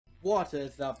What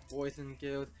is up, boys and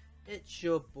girls? It's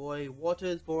your boy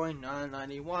Watta's Boy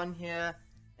 991 here,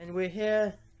 and we're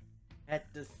here at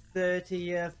the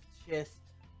 30th chest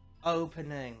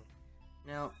opening.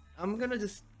 Now, I'm gonna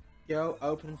just go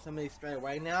open some of these straight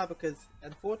away now because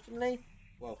unfortunately,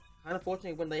 well,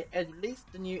 unfortunately, when they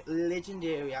released the new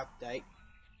legendary update,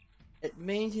 it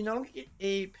means you no longer get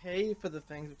EP for the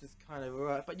things, which is kind of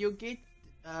right, but you'll get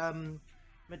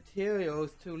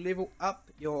materials to level up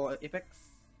your epics,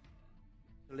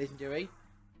 the legendary,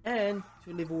 and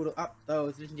to level up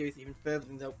those legendaries even further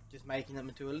than just making them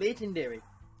into a legendary.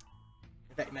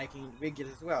 In fact, making regular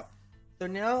as well. So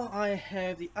now I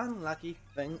have the unlucky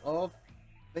thing of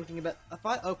thinking about if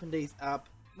I open these up,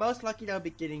 most likely they'll be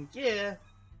getting gear,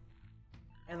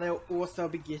 and they'll also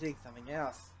be getting something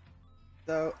else.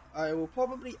 So I will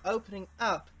probably opening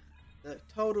up the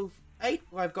total 8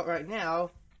 I've got right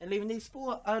now, and leaving these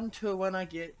 4 until when I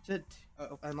get to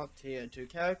unlock tier 2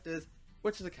 characters,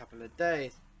 which is a couple of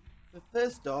days. So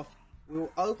first off, we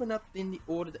will open up in the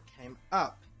order that came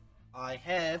up. I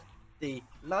have the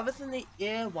Lovers in the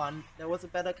Air one that was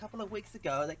about a couple of weeks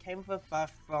ago that came with a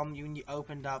buff from you when you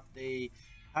opened up the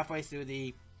halfway through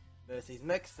the Mercy's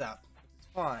mix-up, which is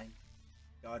fine.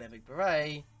 God Epic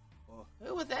Beret. Well,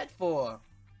 who was that for?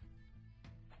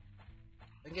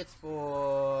 I think it's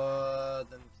for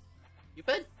the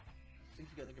Cupid? I think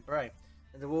you got the beret.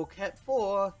 And the Wool Cap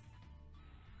for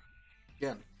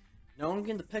Jim. No longer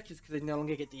get the pictures because they no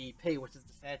longer get the EP, which is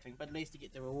the sad thing, but at least you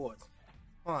get the rewards.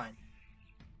 Fine.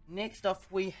 Next off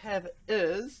we have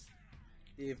is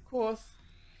of course,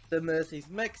 the Mercy's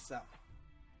mix-up.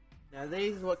 Now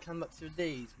these is what comes up through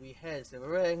these. We had a silver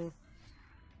ring,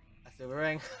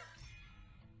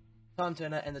 Time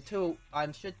Turner, and the 2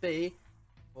 items should be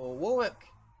for Warwick,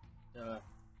 the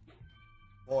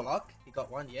Warlock, he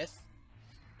got one, yes,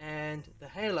 and the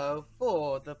Halo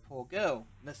for the poor girl,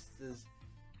 Mrs.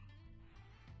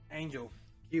 Angel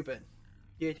Cupid,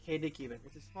 KD Cupid,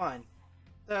 which is fine.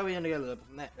 So we only get a little bit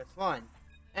from that, that's fine.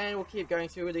 And we'll keep going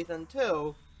through with these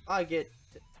until I get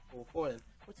to all 4 of them,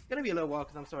 which is going to be a little while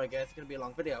because I'm sorry guys, it's going to be a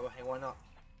long video, but hey, why not?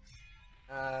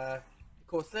 The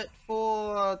corset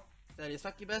for the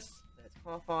Succubus, that's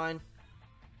fine.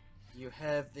 You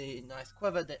have the nice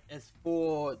quiver that is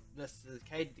for Mrs.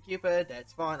 Katie the Cupid,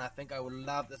 that's fine. I think I would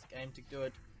love this game to do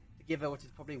it together, which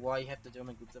is probably why you have to do them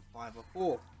in groups of 5 or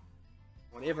 4.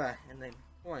 Whatever, and then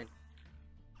coin.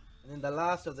 And then the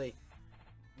last of the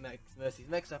Mercy's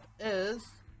mix-up is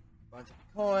bunch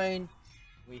of coin.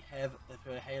 We have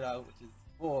the Halo, which is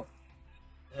for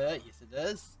her, yes it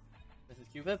is, Mrs.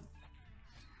 Cupid.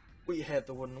 We have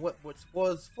the wooden whip, which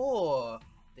was for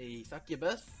the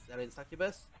Succubus, the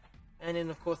Succubus. And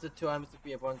then of course the 2 items would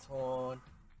be a bronze horn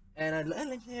and a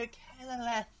legendary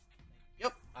catalyst.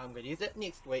 Yep, I'm going to use it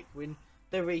next week when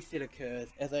the reset occurs,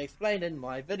 as I explained in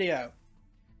my video.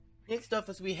 Next off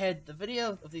is we had the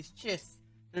video of these chests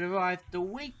that arrived the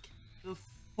week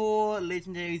before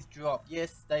legendaries dropped.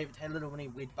 Yes, David had a little mini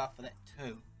weird buff for that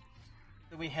too.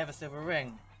 So we have a silver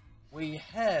ring, we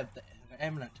have the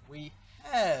amulet, we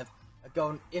have a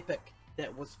golden epic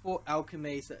that was for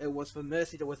alchemy, so it was for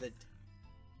Mercy the Wizard.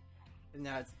 And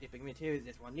now it's epic materials,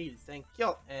 that's what I needed, thank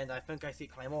you. And I think I see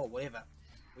Claymore, whatever.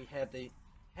 We have the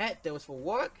hat that was for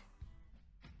work.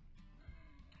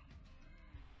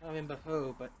 I don't remember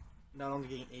who, but no longer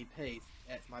getting EPs.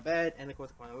 That's my bad, and of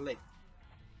course Quite Elite.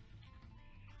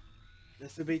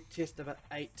 This will be test number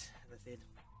 8, as I said.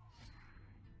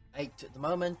 8 at the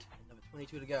moment, and number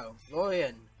 22 to go.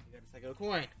 Florian, we got a second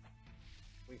coin.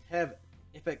 We have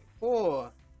epic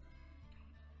 4.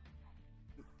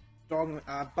 Strong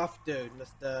buff dude,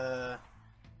 Mr.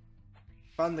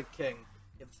 Thunder King.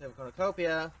 Get the silver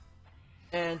cornucopia.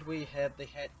 And we have the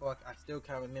hat for, I still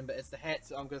can't remember, it's the hat,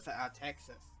 so I'm going to say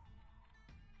Texas.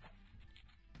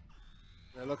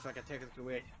 It looks like a Texas could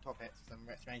wear top hats for some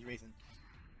strange reason.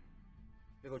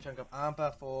 Big old chunk of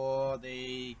armor for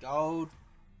the gold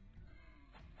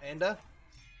panda.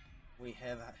 We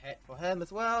have a hat for him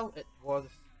as well. It was,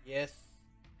 yes.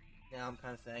 Now I'm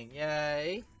kind of saying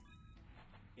yay.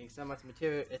 Getting so much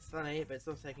material, it's funny, but it's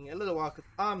still taking a little while because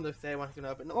I'm the same one who's going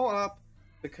to open it all up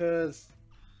because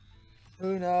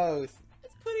who knows?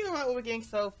 It's pretty alright what we're getting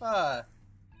so far.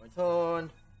 Point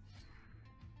on.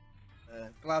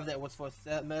 Glove that was for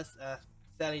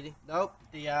Sally, nope,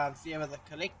 the Sierra the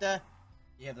Collector.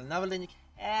 You have another Lindy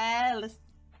Catalyst.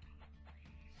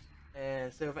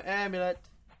 And Silver Amulet.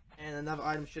 And another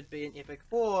item should be an Epic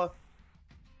 4.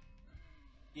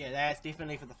 Yeah, that's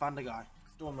definitely for the Thunder guy.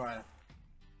 Storm Rider.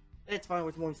 It's fine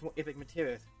with more epic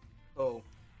materials. Cool.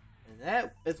 And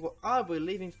that is what I'll be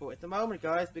leaving for at the moment,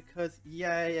 guys, because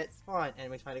yay, it's fine.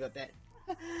 And we finally got that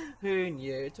Who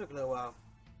knew? It took a little while.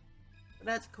 But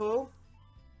that's cool.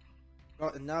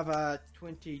 Got another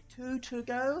 22 to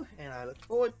go, and I look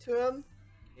forward to them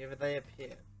whenever they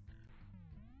appear.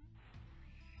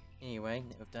 Anyway,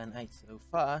 we've done 8 so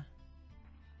far.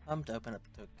 I'm to open up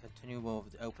to continue more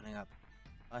with the opening up.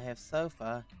 I have so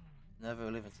far another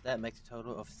 11, so that makes a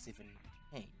total of 17.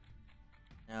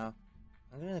 Now,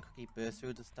 I'm going to quickly burst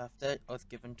through the stuff that was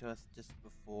given to us just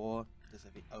before this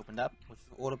event opened up, which is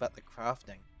all about the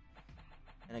crafting.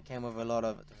 And it came with a lot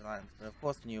of different items, but of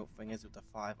course the new thing is with the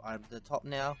 5 items at the top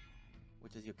now,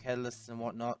 which is your catalysts and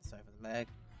whatnot, sorry for the lag,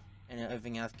 and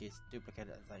everything else gets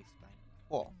duplicated as I explained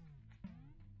before.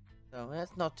 So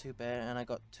that's not too bad, and I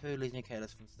got 2 legendary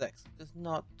catalysts from 6. It's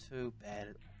not too bad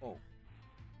at all.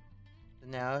 So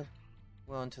now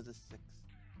we're on to the 6th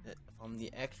bit from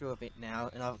the actual event now,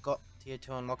 and I've got tier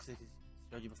 2 unlocks as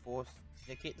I showed you before.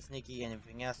 They get the sneaky and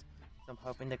everything else, so I'm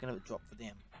hoping they're gonna drop for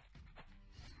them.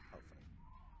 Hopefully.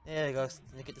 There we go,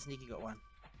 get the sneaky got one.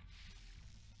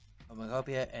 I'm gonna go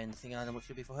here, and the thing item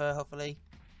should be for her, hopefully.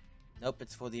 Nope,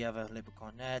 it's for the other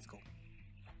leprechaun. That's cool.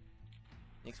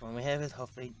 Next one we have is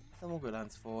hopefully some more good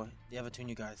ones for the other 2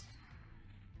 new guys.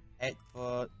 8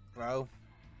 for Bro.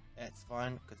 That's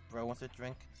fine, because Bro wants to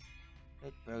drink.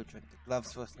 Let Bro drink. The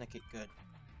gloves for Snicket, good.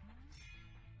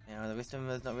 Now the rest of them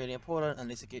is not really important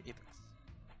unless you get epics.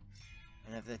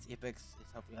 And if that's epics,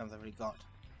 it's hopefully I've already got.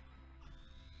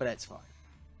 But that's fine.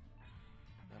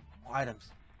 More items.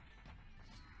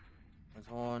 One's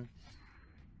horn.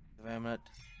 The amulet.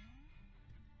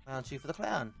 Clown shoe for the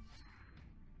clown.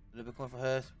 A little bit coin for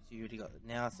her, so you already got it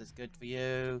now, so it's good for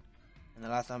you. And the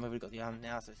last time we already got the arm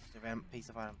now, so it's just a piece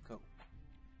of item, cool.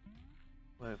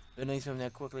 We're learning from there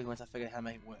quickly once I figure out how to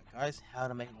make it work, guys. How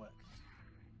to make it work.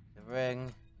 The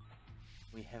ring.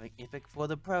 We have an epic for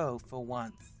the pro for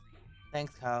once.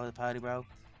 Thanks, Carl, the party bro.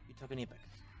 You took an epic.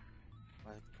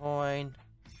 Coin.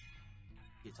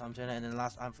 Your Tom Turner, and then the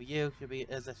last item for you should be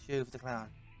is a shoe for the clown.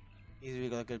 He's really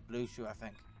got a good blue shoe, I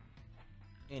think.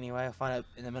 Anyway, I'll find out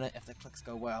in a minute if the clicks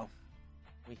go well.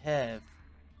 We have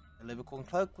the leprechaun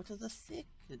cloak, which is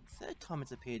the third time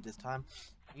it's appeared this time.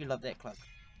 You love that cloak.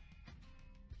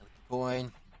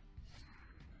 Coin,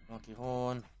 monkey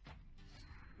horn.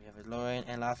 We have a Lorian,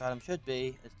 and last item should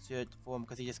be a shirt for him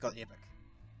because he just got the epic.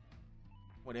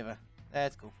 Whatever,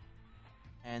 that's cool.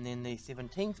 And then the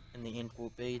 17th in the end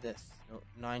will be this. No,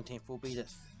 19th will be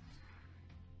this.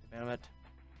 The helmet,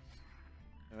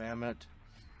 the helmet,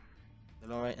 the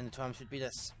Lorian, and the time should be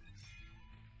this.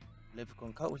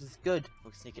 Leprechaun coat, which is good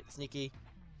for sneaky,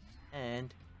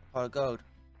 and a pot of gold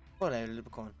for the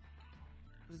leprechaun,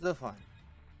 which is still fine.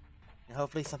 And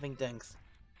hopefully something dings.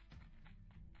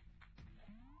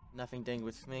 Nothing ding,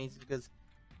 which means because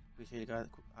we should get a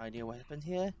quick idea what happened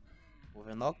here. What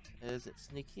we've unlocked is that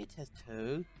Sneaky has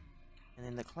 2, and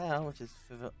then the clown, which is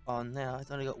further on now,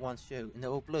 has only got 1 shoe, and they're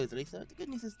all blues. At least the good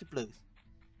news is the blues.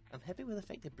 I'm happy with the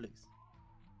fact they're blues.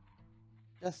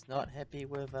 Just not happy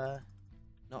with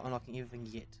not unlocking everything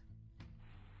yet.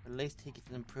 At least he gets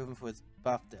an improvement for his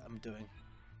buff that I'm doing,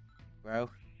 bro.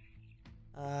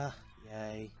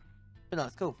 Yay. But no,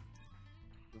 it's cool.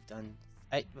 We've done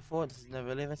 8 before, this is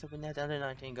another 11, so we're now down to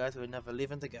 19, guys. We're another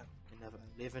 11 to go. Another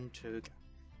 11 to go.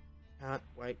 Can't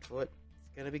wait for it.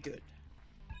 It's gonna be good.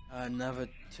 Another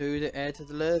 2 to add to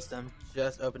the list. I'm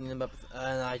just opening them up,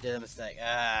 and I did a mistake.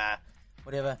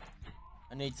 Whatever.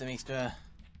 I need some extra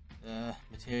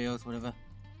materials, whatever.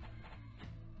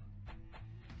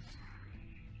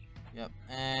 Yep,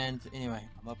 and anyway,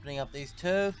 I'm opening up these 2.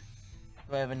 So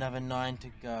I have another 9 to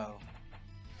go.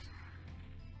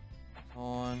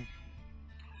 Torn.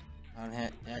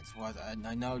 That's why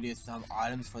I know there's some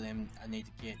items for them I need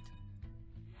to get.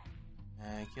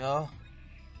 There you go.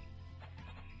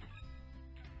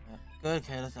 Good,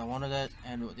 okay, I wanted it,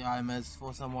 and what the item is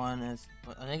for someone is,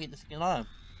 but I didn't get the second item.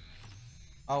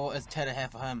 Oh, well, it's Teddy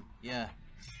hat for him, yeah.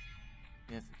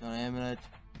 We have got an amulet.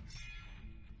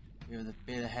 We have the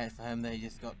better hat for him that he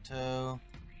just got 2.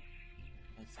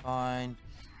 It's fine.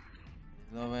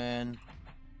 There's Lauren.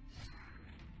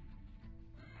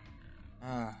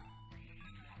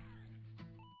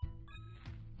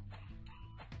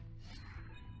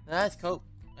 That's cool.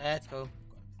 That's cool.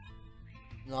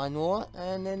 9 more,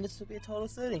 and then this will be a total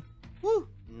of 30. Woo!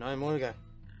 9 more to go.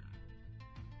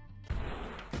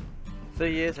 So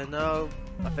yes, I know.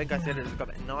 I think I said it's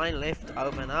got 9 left to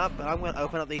open up, but I'm going to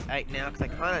open up these 8 now because I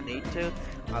kind of need to.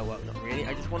 Oh well, not really.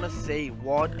 I just want to see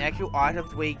what actual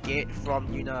items we get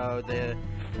from, you know, the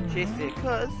chest here.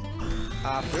 Because,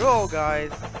 after all,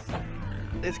 guys,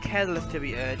 there's catalyst to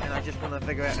be earned, and I just want to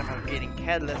figure out if I'm getting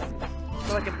catalyst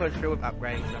so I can push through with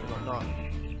upgrading stuff and whatnot.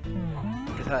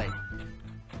 Because hey,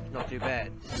 not too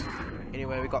bad.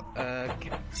 Anyway, we got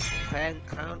clan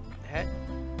hat.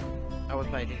 I was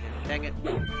paying attention. Dang it.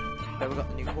 But we got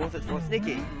the new corsets for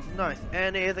Sneaky. It's nice.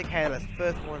 And there's a catalyst.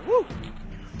 First one. Woo!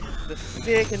 The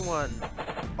second one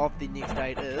of the next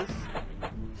date is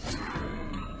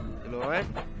DeLorean.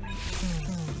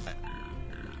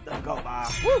 The gold bar.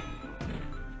 Woo!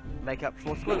 Makeup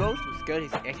for Squiggles. The skirt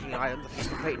is acting items. It's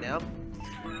complete now.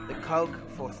 The Coke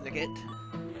for Snicket.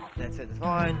 That's it, it's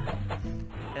fine.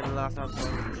 And the last time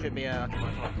should be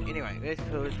anyway,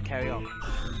 let's carry on.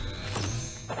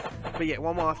 But yeah,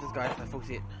 one more after this, guys, a full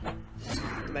set.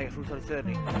 To make a full total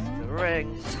certainty. The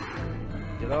ring,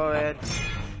 DeLorean,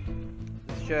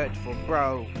 the shirt for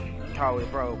bro, Charlie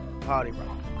bro, party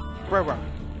bro.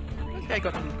 Okay,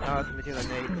 got some material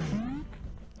I need.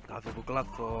 Got a glove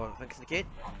for Thanks the Kid.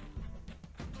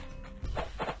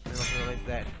 And I'll release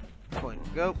that. Coin,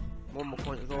 go. One more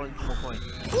coin, it's all in 4 coins.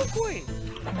 4 coins!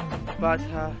 But,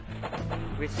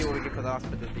 we'll see what we get for the last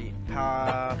bit of the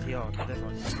party on. This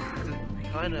one. This is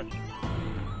kind of...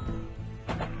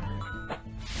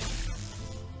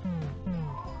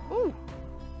 Ooh!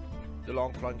 The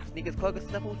long flying sneakers, cloak,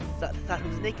 sniffles,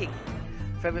 subtle sneaking.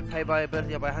 Favorite pay by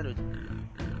ability by 100.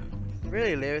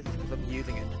 Really hilarious because I'm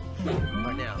using it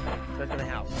right now. So it's gonna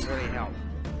help, really help.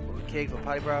 Kegs for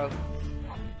party bro.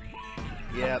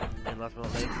 Yep, and last but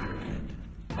not least,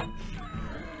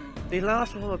 the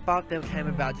last one about them came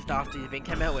about just after the event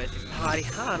came out with Party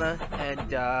Harder,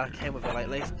 and came with at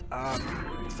least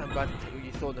some guys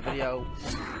you saw in the video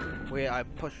where I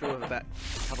pushed through with about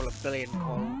a couple of billion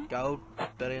gold,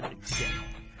 yeah,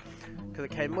 because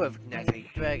it came with Natalie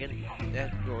Dragon,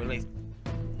 or at least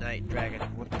Nate Dragon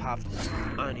with puffs,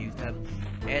 I only used him,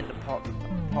 and the pot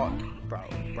bro.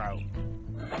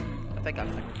 I think I'm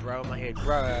thinking bro in my head,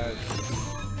 bro.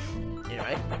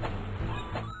 Anyway.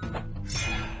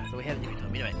 So we haven't even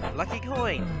told me. Anyway, lucky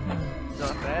coin!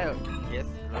 Not bad. Yes,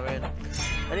 Lauren.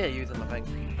 I need to use them, I think.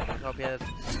 Top yes.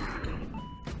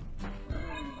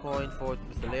 Coin for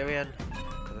Mr. Lyrian.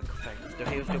 Because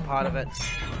he was still part of it.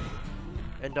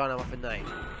 And Dynamo for Nate.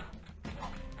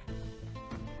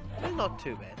 It's not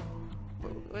too bad.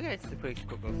 We're going to pretty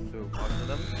quick go through most of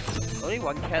them. Only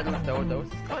one catalyst though,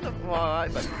 it's kind of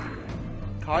alright, but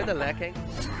kinda lacking.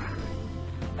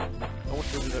 I want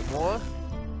to do a bit more.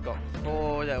 Got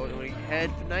 4 that we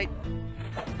had tonight.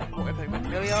 More epic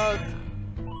milliards.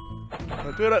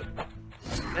 I did it!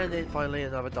 And then finally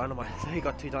another dynamite. So he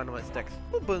got 2 dynamite sticks.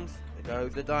 Boom booms. There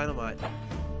goes the dynamite.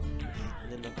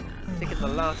 And then the second to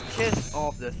last chest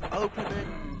of this opening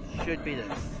should be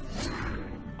this.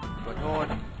 Got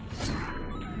on.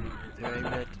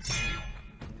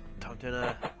 Tom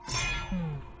Turner,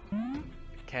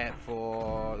 cap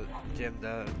for Jim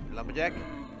the Lumberjack,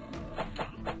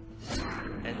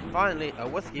 and finally a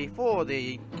whiskey for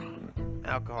the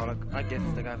alcoholic. I guess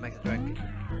the guy makes a drink.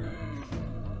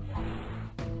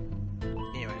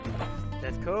 Anyway,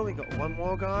 that's cool. We got one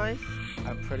more, guys.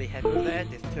 I'm pretty happy with that.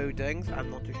 There's 2 dings.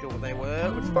 I'm not too sure what they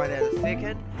were. Let's find out in a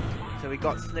second. So we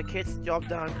got Snicket's job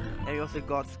done, and we also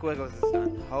got Squiggles'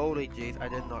 done. Holy jeez, I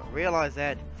did not realize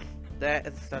that. That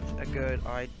is such a good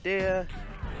idea.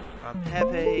 I'm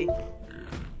happy.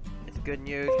 It's good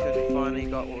news because we finally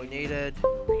got what we needed.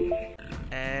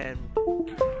 And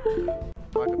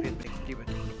my computer's being stupid.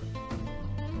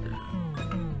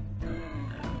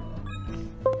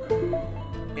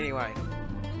 Anyway,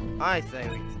 I say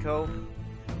it's cool.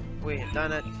 We have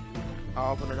done it.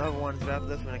 I'll open another one after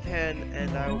this when I can,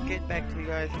 and I will get back to you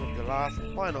guys with the last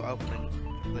and final opening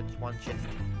of the one chest.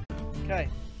 Okay,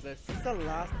 so since the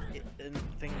last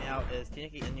thing now is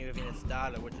technically a new event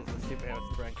starter, which is the Superhero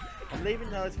Spring. I'm leaving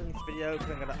those from this video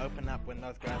because I'm going to open up when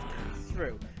those guys come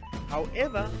through.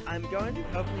 However, I'm going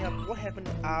to open up what happened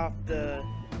after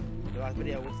the last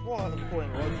video, which was,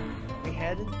 we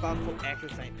had a buff for actual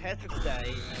St. Patrick's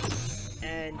Day.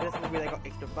 And this is where they got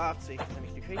extra buffs, so some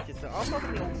extra creatures. So I'm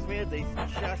opening all 3 of these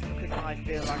just because I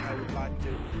feel like I would like to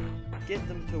get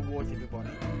them towards everybody.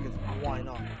 Because why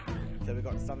not? So we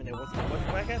got something that was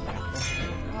Whacker,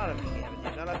 part of it. We have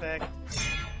a Nut Effect,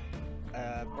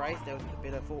 Brace, that was the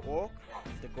better for Orc,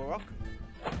 it's the Gorok.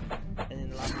 And then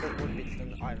the last bit would be just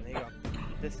an item. There you go.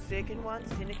 The second one's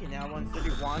technically now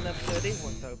 131 of 30.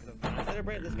 So because I'm trying to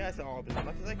celebrate this guy, so I'll be as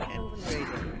much as I can with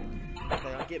reason.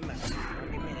 They don't get much, I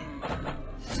don't get many.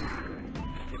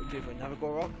 Give it 2 for another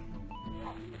Gorok.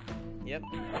 Yep.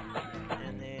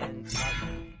 And then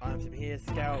items over here,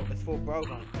 Scale is for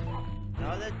Brogon.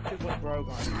 Now that 2 for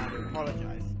Brogon, I do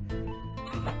apologize. I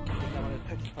want to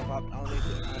pick items pop up, I'll need to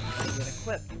get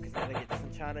equipped because now they get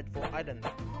disenchanted for items.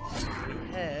 We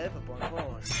have a bronze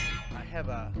horn. I have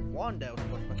a wand elf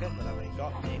bucket, but I've already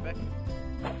got an epic.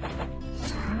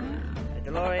 A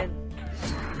DeLorean.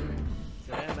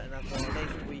 Ceramic, and after at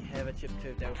least we have a chip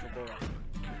tube delta boring.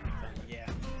 So yeah.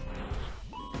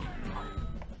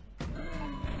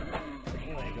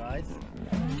 Anyway guys,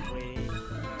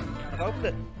 I've opened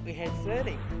it. We had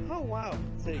 30. Oh wow,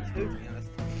 32 to be honest.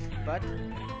 But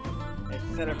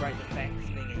to celebrate the fact it's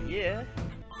been a year,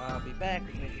 I'll be back,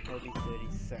 which means it'll be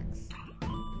 36.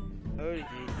 OG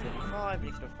 35,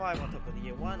 next to 5 on top of the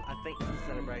year 1. I think it's a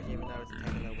celebration even though it's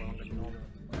taking a little longer than normal.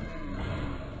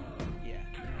 Yeah.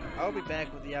 I'll be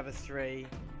back with the other 3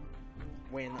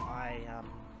 when I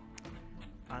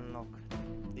unlock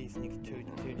these next two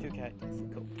characters.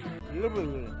 Cool.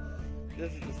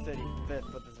 This is the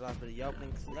 35th, but this is last bit of the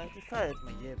opening, so I decided it's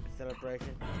my year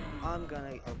celebration. I'm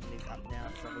gonna open these up now,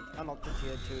 so I'm up to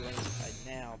tier 2 right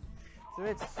now. So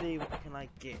let's see what can I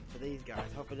get for these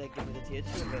guys. Hopefully they give me the tier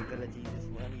 2 abilities this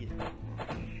one year.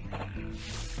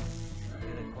 It's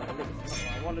not what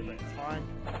I wanted, but it's fine.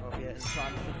 Oh yeah,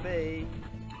 inside should be.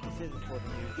 This is for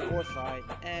the new foresight,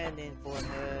 and then for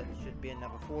her it should be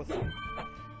another foresight.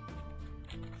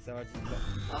 So I just got,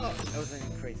 oh, that was an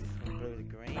increase from blue to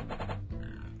green.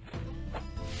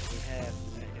 We have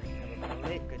a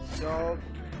lit, good job.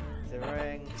 The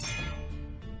ring,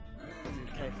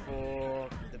 2k4,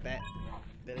 the bat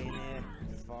billionaire,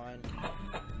 which is fine.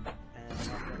 And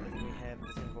after that we have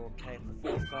the symbol K for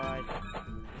foresight.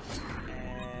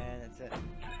 And that's it.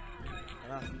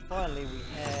 And after, finally we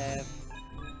have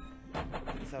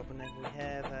this opening, we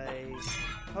have a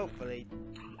hopefully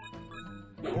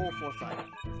all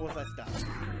foresight stuff.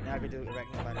 Now I can do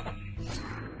Arachno Bunny.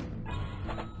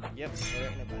 Yep,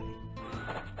 Arachno Bunny.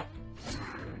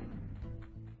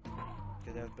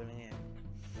 Because that was building here.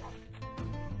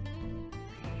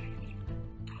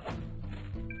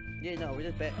 Yeah, no, we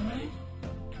just bet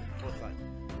foresight.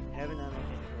 Haven't unlocked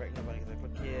Arachno Bunny because I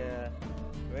click here.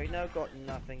 Arachno got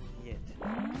nothing yet.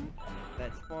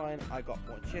 That's fine. I got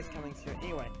more chests coming through.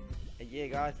 Anyway, a year,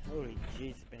 guys. Holy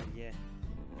jeez, it's been a year.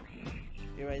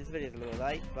 Anyway, this video is a little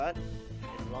late, but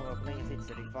it's a long opening. It's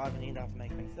 35 and end after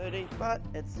making 30, but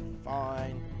it's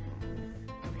fine.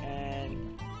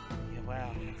 And yeah, wow,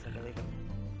 I can't believe it.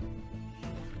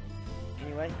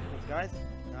 Anyway, thanks guys.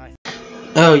 Nice.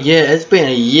 Oh yeah, it's been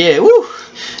a year. Woo!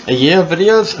 A year of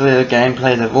videos,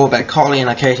 gameplays of all about COTLI and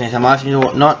occasionally some live streams and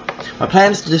whatnot. My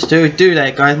plan is to just do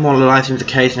that, guys, more live streams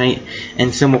occasionally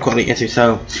and some more COTLI issues.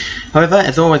 So, however,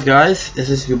 as always, guys, this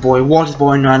is your boy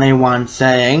WatterBoy981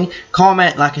 saying,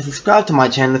 comment, like, and subscribe to my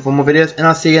channel for more videos, and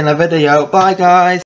I'll see you in a video. Bye, guys.